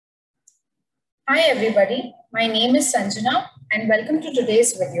Hi everybody, my name is Sanjana and welcome to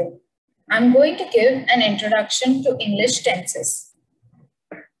today's video. I'm going to give an introduction to English tenses.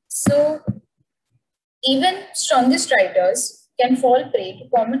 So, even strongest writers can fall prey to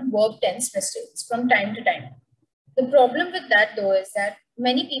common verb tense mistakes from time to time. The problem with that though is that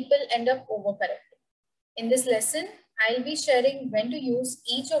many people end up overcorrecting. In this lesson, I'll be sharing when to use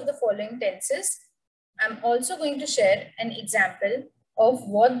each of the following tenses. I'm also going to share an example of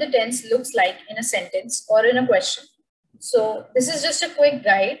what the tense looks like in a sentence or in a question. So this is just a quick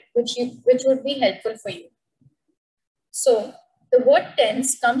guide which would be helpful for you. So the word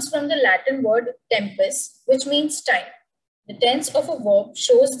tense comes from the Latin word tempus, which means time. The tense of a verb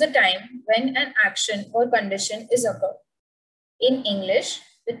shows the time when an action or condition is occurred. In English,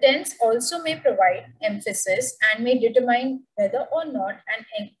 the tense also may provide emphasis and may determine whether or not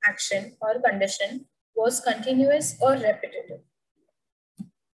an action or condition was continuous or repetitive.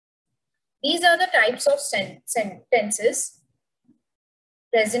 These are the types of tenses: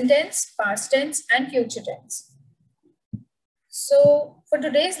 present tense, past tense, and future tense. So for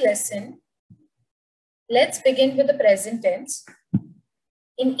today's lesson, let's begin with the present tense.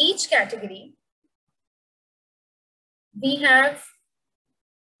 In each category, we have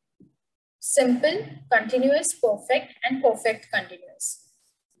simple, continuous, perfect, and perfect continuous.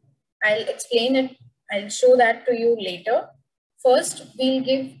 I'll explain it. I'll show that to you later. First, we'll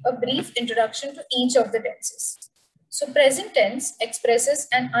give a brief introduction to each of the tenses. So present tense expresses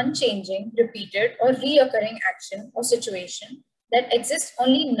an unchanging, repeated, or reoccurring action or situation that exists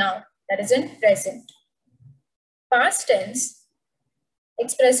only now, that is in present. Past tense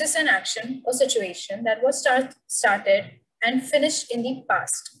expresses an action or situation that was started and finished in the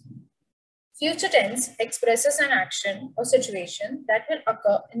past. Future tense expresses an action or situation that will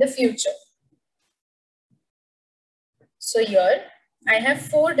occur in the future. So here I have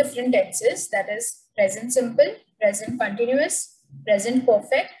four different tenses, that is present simple, present continuous, present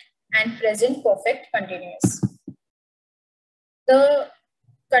perfect, and present perfect continuous. The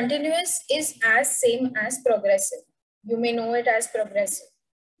continuous is as same as progressive. You may know it as progressive.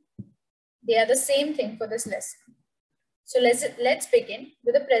 They are the same thing for this lesson. So let's begin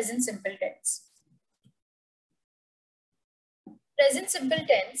with the present simple tense. Present simple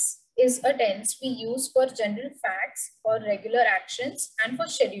tense is a tense we use for general facts, for regular actions, and for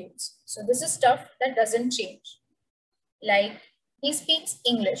schedules. So this is stuff that doesn't change. Like, he speaks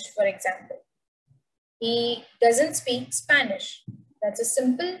English, for example. He doesn't speak Spanish. That's a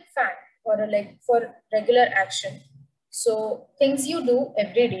simple fact for regular action. So things you do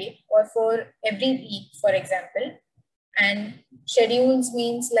every day or for every week, for example. And schedules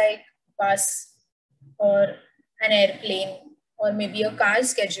means like bus or an airplane or maybe a car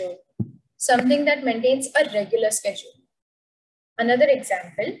schedule, something that maintains a regular schedule. Another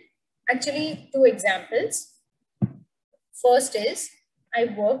example, actually two examples. First is, I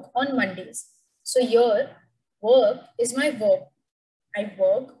work on Mondays. So here, work is my verb. I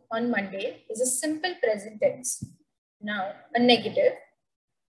work on Monday is a simple present tense. Now, a negative,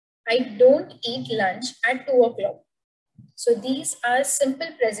 I don't eat lunch at 2 o'clock. So these are simple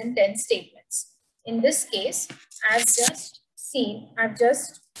present tense statements. In this case, I've just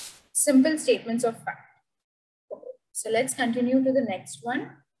simple statements of fact. Okay. So let's continue to the next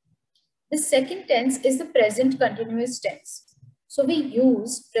one. The second tense is the present continuous tense. So we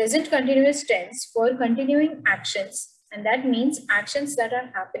use present continuous tense for continuing actions, and that means actions that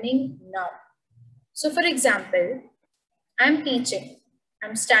are happening now. So for example, I'm teaching,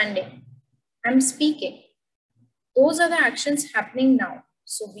 I'm standing, I'm speaking. Those are the actions happening now.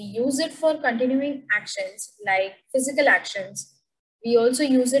 So we use it for continuing actions like physical actions. We also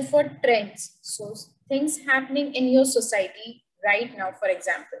use it for trends. So things happening in your society right now, for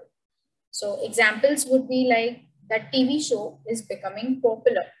example. So examples would be like that TV show is becoming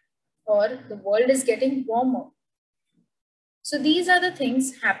popular or the world is getting warmer. So these are the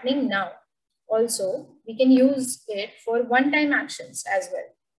things happening now. Also, we can use it for one-time actions as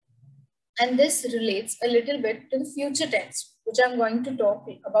well. And this relates a little bit to the future tense, which I'm going to talk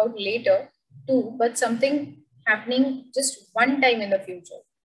about later too, but something happening just one time in the future.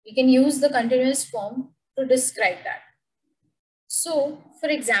 We can use the continuous form to describe that. So, for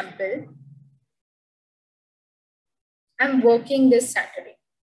example, I'm working this Saturday.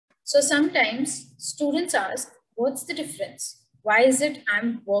 So sometimes students ask, what's the difference? Why is it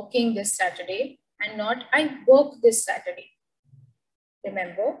I'm working this Saturday and not I work this Saturday?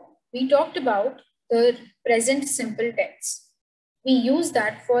 Remember, we talked about the present simple tense. We use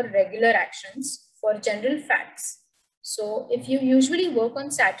that for regular actions, for general facts. So if you usually work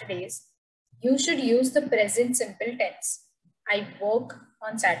on Saturdays, you should use the present simple tense. I work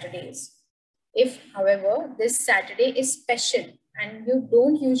on Saturdays. If, however, this Saturday is special and you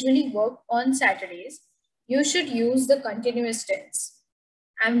don't usually work on Saturdays, you should use the continuous tense.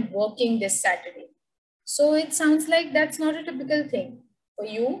 I'm working this Saturday. So it sounds like that's not a typical thing for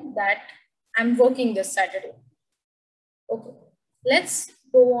you, that I'm working this Saturday. Okay, let's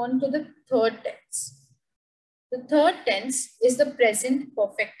go on to the third tense. The third tense is the present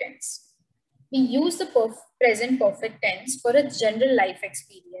perfect tense. We use the present perfect tense for a general life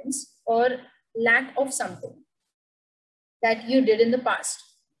experience or lack of something that you did in the past,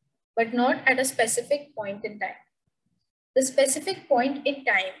 but not at a specific point in time. The specific point in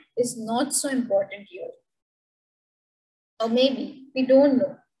time is not so important here. Or maybe we don't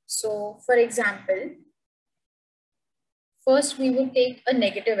know. So for example, first we would take a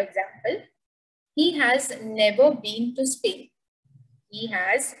negative example. He has never been to Spain. He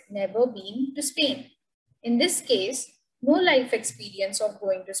has never been to Spain. In this case, no life experience of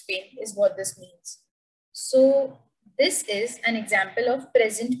going to Spain is what this means. So this is an example of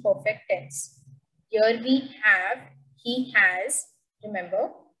present perfect tense. Here we have he has. Remember,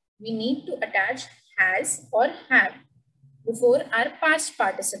 we need to attach has or have before our past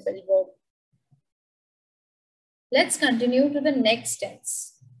participle verb. Let's continue to the next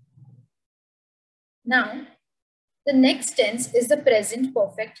tense. Now, the next tense is the present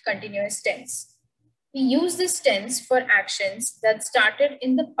perfect continuous tense. We use this tense for actions that started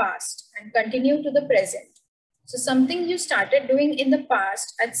in the past and continue to the present. So something you started doing in the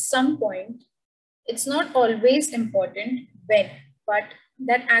past at some point, it's not always important when, but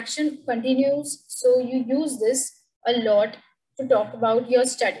that action continues. So you use this a lot to talk about your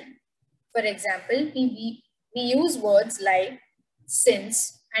study. For example, we use words like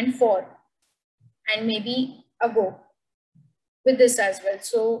since and for, and maybe ago with this as well.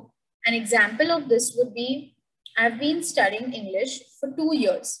 So an example of this would be, I've been studying English for 2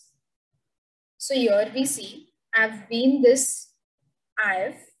 years. So here we see I've been, this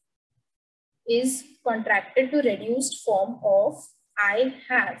I've is contracted to reduced form of I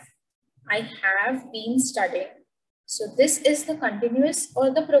have. I have been studying. So this is the continuous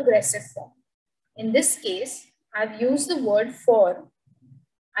or the progressive form. In this case, I've used the word for.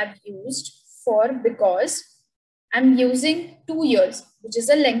 I've used for because I'm using 2 years, which is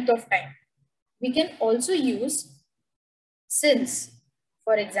a length of time. We can also use since.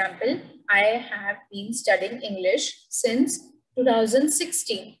 For example, I have been studying English since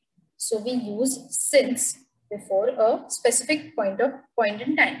 2016. So we use since before a specific point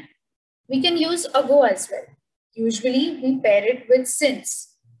in time. We can use ago as well. Usually we pair it with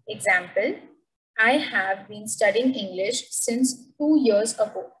since. Example, I have been studying English since 2 years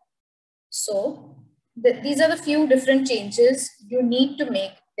ago. So these are the few different changes you need to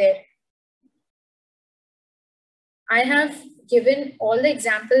make there. I have given all the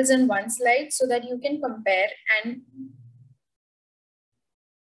examples in one slide so that you can compare and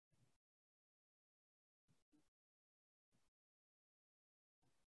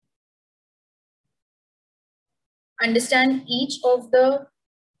understand each of the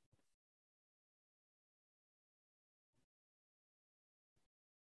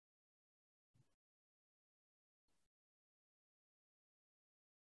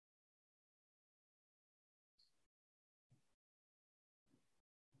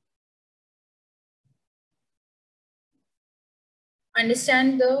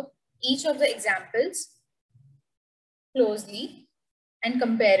each of the examples closely and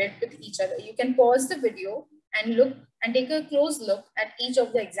compare it with each other. You can pause the video and look and take a close look at each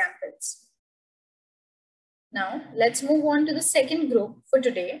of the examples. Now, let's move on to the second group for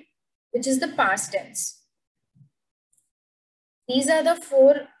today, which is the past tense. These are the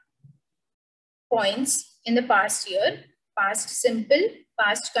 4 points in the past year: past simple,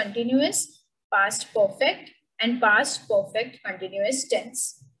 past continuous, past perfect, and past perfect continuous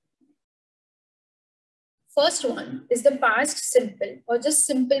tense. First one is the past simple or just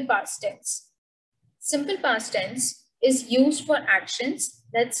simple past tense. Simple past tense is used for actions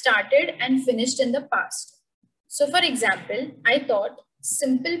that started and finished in the past. So for example, I thought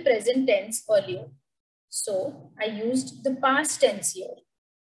simple present tense earlier. So I used the past tense here.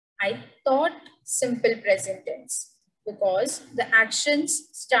 I thought simple present tense because the action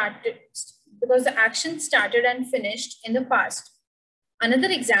started and finished in the past.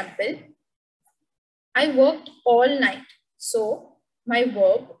 Another example, I worked all night. So my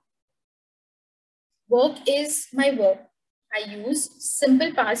verb, work is my verb. I use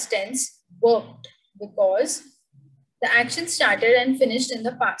simple past tense worked because the action started and finished in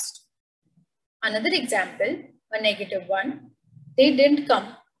the past. Another example, a negative one, they didn't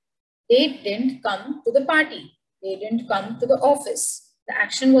come. They didn't come to the party. They didn't come to the office. The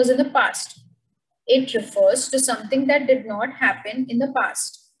action was in the past. It refers to something that did not happen in the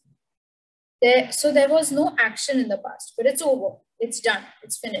past. So there was no action in the past, but it's over, it's done,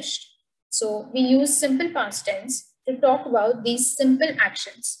 it's finished. So we use simple past tense to talk about these simple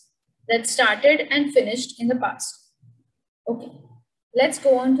actions that started and finished in the past. Okay, let's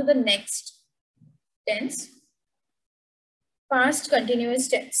go on to the next tense. Past continuous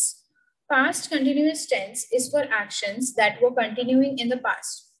tense. Past continuous tense is for actions that were continuing in the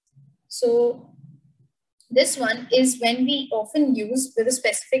past. So this one is when we often use with a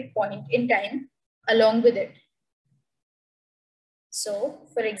specific point in time along with it. So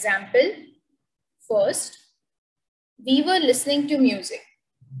for example, first, we were listening to music.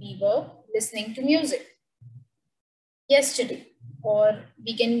 We were listening to music yesterday. Or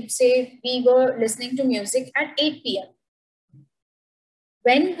we can say we were listening to music at 8 p.m.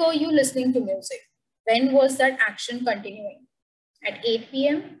 When were you listening to music? When was that action continuing? At 8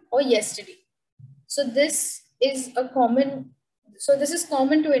 p.m. or yesterday? So this is common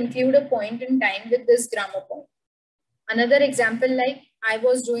to include a point in time with this grammar point. Another example like I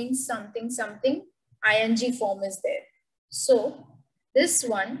was doing something, ing form is there. So this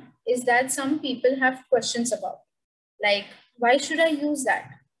one is that some people have questions about, like, why should I use that?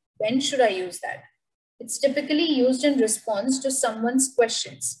 When should I use that? It's typically used in response to someone's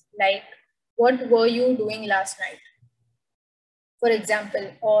questions, like, what were you doing last night? For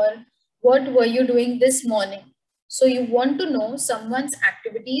example, or what were you doing this morning? So you want to know someone's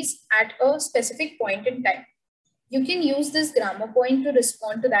activities at a specific point in time. You can use this grammar point to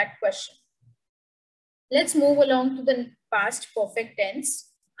respond to that question. Let's move along to the past perfect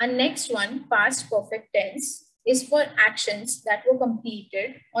tense. And next one, past perfect tense, is for actions that were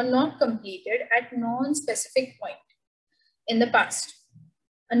completed or not completed at non-specific point in the past.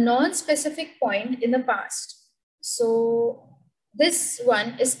 A non-specific point in the past. So this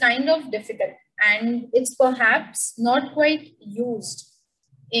one is kind of difficult and it's perhaps not quite used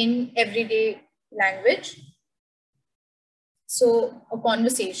in everyday language. So a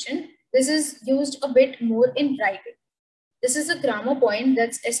conversation, this is used a bit more in writing. This is a grammar point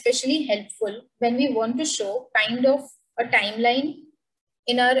that's especially helpful when we want to show kind of a timeline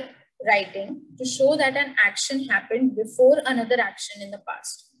in our writing to show that an action happened before another action in the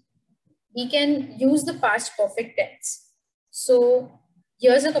past. We can use the past perfect tense. So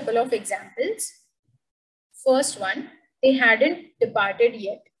here's a couple of examples. First one, they hadn't departed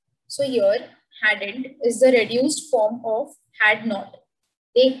yet. So here, hadn't is the reduced form of had not.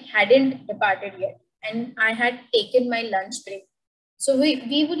 They hadn't departed yet. And I had taken my lunch break. So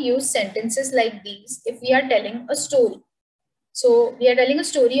we would use sentences like these if we are telling a story. So we are telling a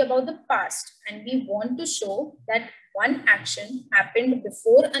story about the past and we want to show that one action happened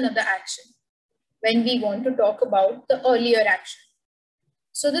before another action when we want to talk about the earlier action.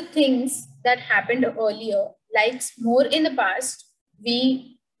 So the things that happened earlier, like more in the past,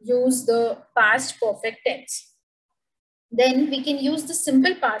 we use the past perfect tense. Then we can use the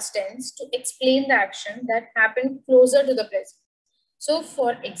simple past tense to explain the action that happened closer to the present. So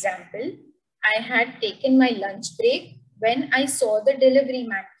for example, I had taken my lunch break when I saw the delivery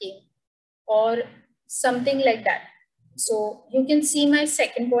man came, or something like that. So you can see my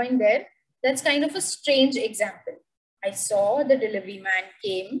second point there. That's kind of a strange example. I saw the delivery man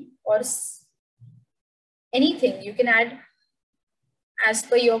came, or anything you can add as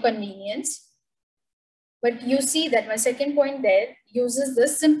per your convenience. But you see that my second point there uses the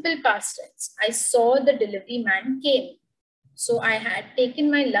simple past tense. I saw the delivery man came. So I had taken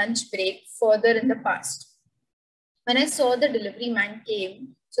my lunch break further in the past. When I saw the delivery man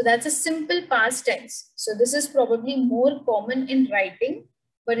came, so that's a simple past tense. So this is probably more common in writing,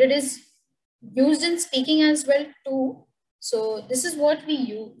 but it is used in speaking as well too. So this is what we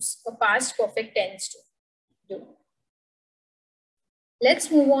use a past perfect tense to do. Let's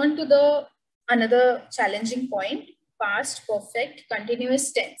move on to another challenging point, past perfect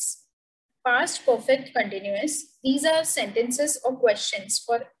continuous tense. Past perfect continuous, these are sentences or questions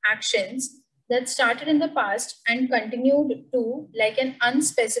for actions that started in the past and continued to like an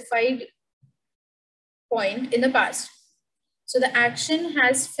unspecified point in the past. So the action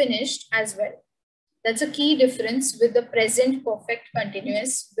has finished as well. That's a key difference with the present perfect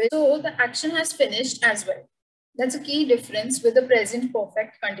continuous. So the action has finished as well. That's a key difference with the present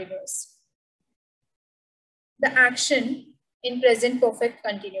perfect continuous. The action in present perfect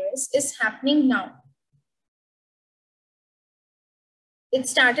continuous is happening now. It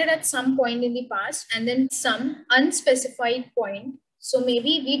started at some point in the past and then some unspecified point. So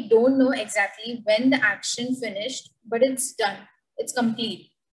maybe we don't know exactly when the action finished, but it's done, it's complete.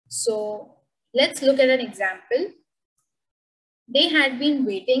 So let's look at an example. They had been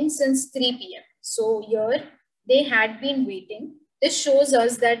waiting since 3 p.m. So here they had been waiting. This shows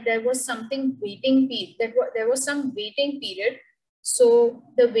us that there was something waiting period, there was some waiting period. So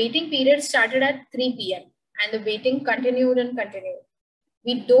the waiting period started at 3 p.m. and the waiting continued and continued.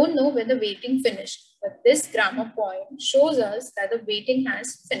 We don't know when the waiting finished, but this grammar point shows us that the waiting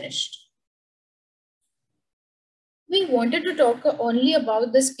has finished. We wanted to talk only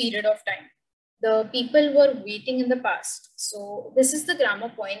about this period of time. The people were waiting in the past. So this is the grammar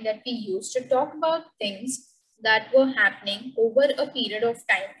point that we use to talk about things that were happening over a period of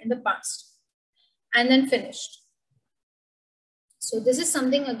time in the past and then finished. So this is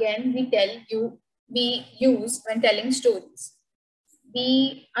something again we use when telling stories.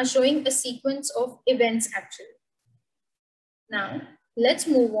 We are showing a sequence of events actually. Now let's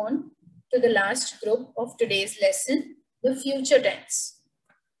move on to the last group of today's lesson, the future tense.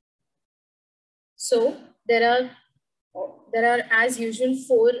 So there are as usual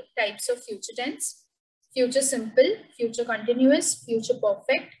 4 types of future tense: future simple, future continuous, future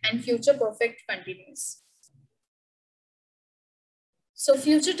perfect, and future perfect continuous. So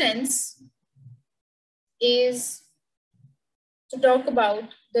future tense is to talk about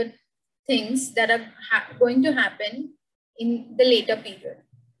the things that are going to happen in the later period.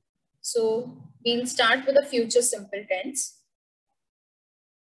 So we'll start with the future simple tense.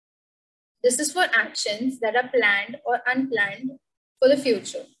 This is for actions that are planned or unplanned for the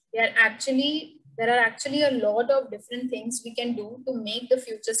future. There are actually a lot of different things we can do to make the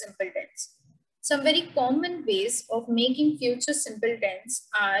future simple tense. Some very common ways of making future simple tense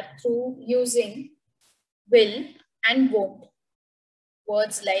are through using will and won't.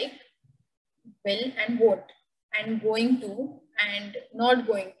 Words like will and won't, and going to and not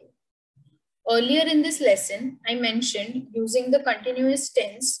going to. Earlier in this lesson, I mentioned using the continuous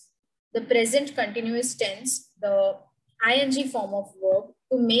tense, the present continuous tense, the ing form of verb,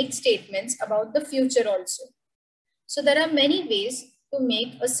 to make statements about the future also. So there are many ways to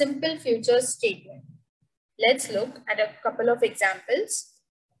make a simple future statement. Let's look at a couple of examples.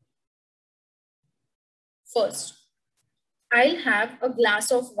 First, I'll have a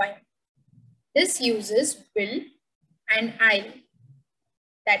glass of wine. This uses will and I'll.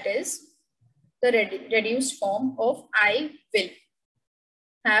 That is the reduced form of I will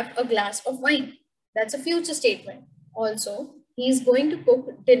have a glass of wine. That's a future statement. Also, he is going to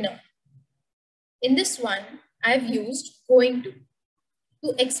cook dinner. In this one, I've used going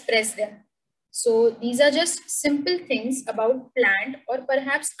to express them. So these are just simple things about planned or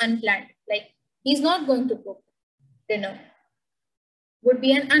perhaps unplanned. Like he's not going to cook dinner would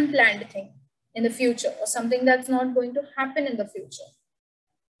be an unplanned thing in the future, or something that's not going to happen in the future.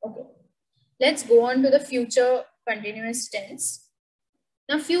 Okay, let's go on to the future continuous tense.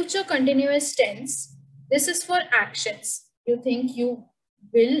 Now, future continuous tense, this is for actions you think you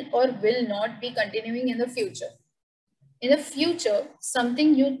will or will not be continuing in the future. In the future,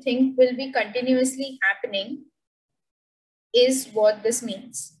 something you think will be continuously happening is what this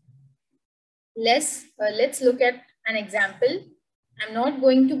means. Let's look at an example. I'm not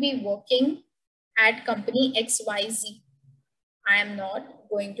going to be working at company XYZ. I am not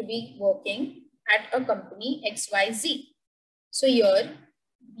going to be working at a company XYZ. So here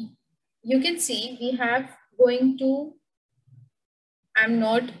you can see we have going to, I'm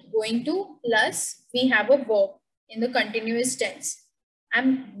not going to, plus we have a verb in the continuous tense.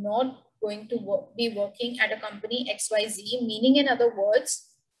 I'm not going to be working at a company XYZ, meaning in other words,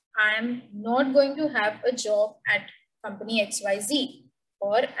 I'm not going to have a job at company XYZ,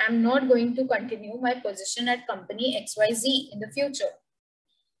 or I'm not going to continue my position at company XYZ in the future.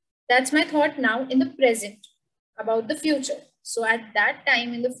 That's my thought now in the present about the future. So at that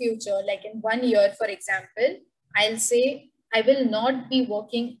time in the future, like in 1 year, for example, I'll say I will not be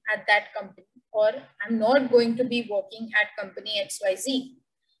working at that company, or I'm not going to be working at company XYZ.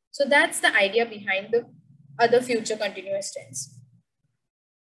 So that's the idea behind the other future continuous tense.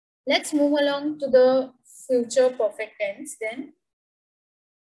 Let's move along to the future perfect tense then.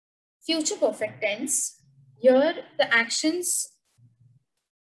 Future perfect tense, here the actions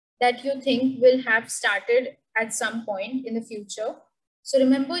that you think will have started at some point in the future. So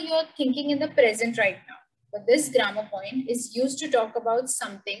remember, you're thinking in the present right now, but this grammar point is used to talk about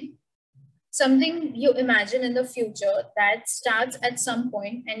something you imagine in the future that starts at some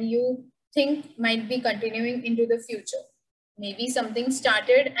point and you think might be continuing into the future. Maybe something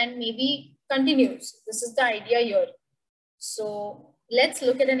started and maybe continues. This is the idea here. So let's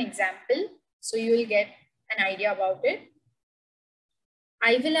look at an example so you will get an idea about it.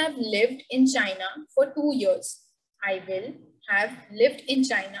 I will have lived in China for 2 years. I will have lived in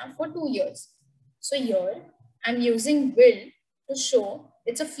China for 2 years. So here I'm using will to show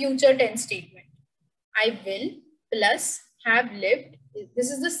It's a future tense statement. I will plus have lived. This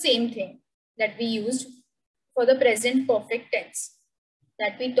is the same thing that we used for the present perfect tense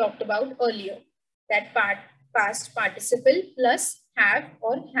that we talked about earlier. That past participle plus have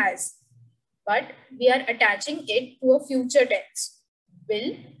or has. But we are attaching it to a future tense.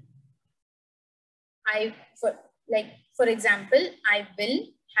 Will. For example, I will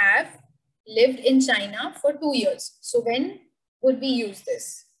have lived in China for 2 years. So when would we use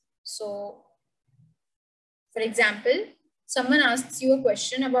this? So for example, someone asks you a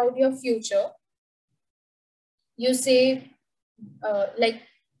question about your future. You say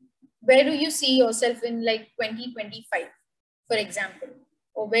where do you see yourself in 2025, for example,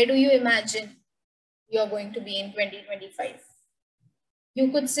 or where do you imagine you're going to be in 2025?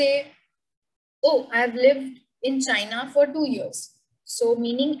 You could say, oh, I have lived in China for 2 years. So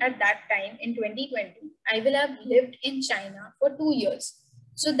meaning at that time in 2020, I will have lived in China for 2 years.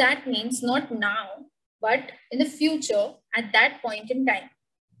 So that means not now, but in the future at that point in time.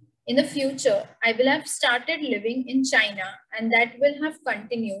 In the future, I will have started living in China and that will have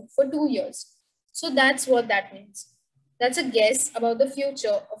continued for 2 years. So that's what that means. That's a guess about the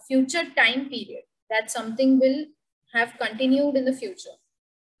future, a future time period that something will have continued in the future.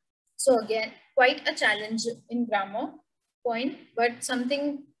 So again, quite a challenge in grammar point, but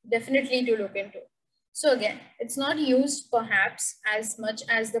something definitely to look into. So again, it's not used perhaps as much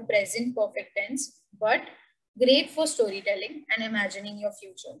as the present perfect tense, but great for storytelling and imagining your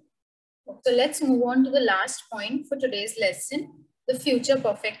future. So let's move on to the last point for today's lesson, the future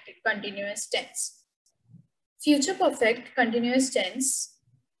perfect continuous tense. Future perfect continuous tense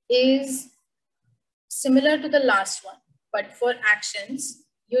is similar to the last one, but for actions,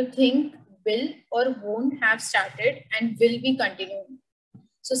 you think will or won't have started and will be continuing.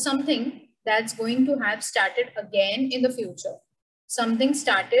 So something that's going to have started again in the future. Something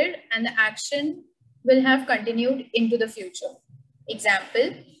started and the action will have continued into the future.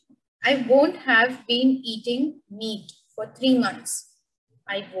 Example, I won't have been eating meat for 3 months.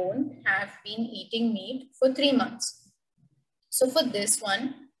 I won't have been eating meat for 3 months. So for this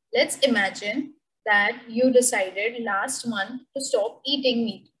one, let's imagine that you decided last month to stop eating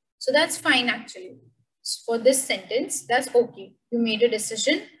meat. So that's fine actually. For this sentence, that's okay. You made a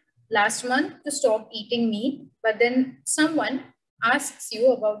decision last month to stop eating meat, but then someone asks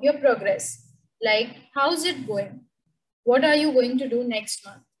you about your progress. Like, how's it going? What are you going to do next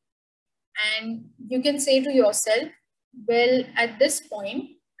month? And you can say to yourself, well, at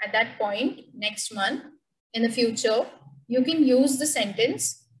that point, next month, in the future, you can use the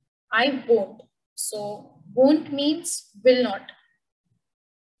sentence, I won't. So won't means will not.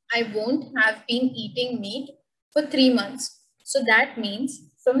 I won't have been eating meat for 3 months. So that means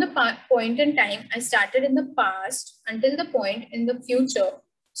from the point in time I started in the past until the point in the future.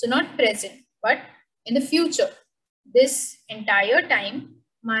 So not present, but in the future. This entire time,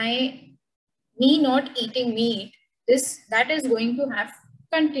 me not eating meat, that is going to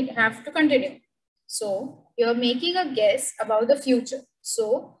have to continue. So you're making a guess about the future.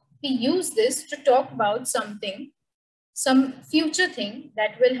 So we use this to talk about something, some future thing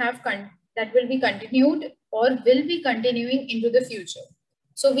that will be continued or will be continuing into the future.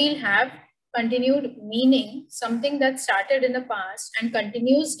 So we'll have continued meaning something that started in the past and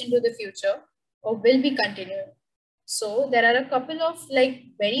continues into the future or will be continued. So there are a couple of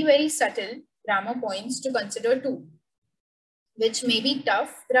very, very subtle grammar points to consider too, which may be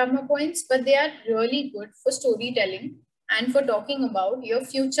tough grammar points, but they are really good for storytelling and for talking about your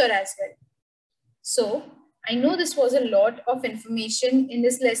future as well. So I know this was a lot of information in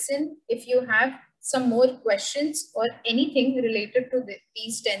this lesson. If you have some more questions or anything related to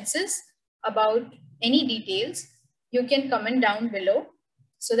these tenses about any details, you can comment down below.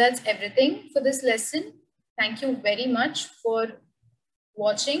 So that's everything for this lesson. Thank you very much for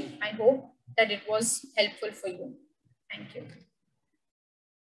watching. I hope that it was helpful for you. Thank you.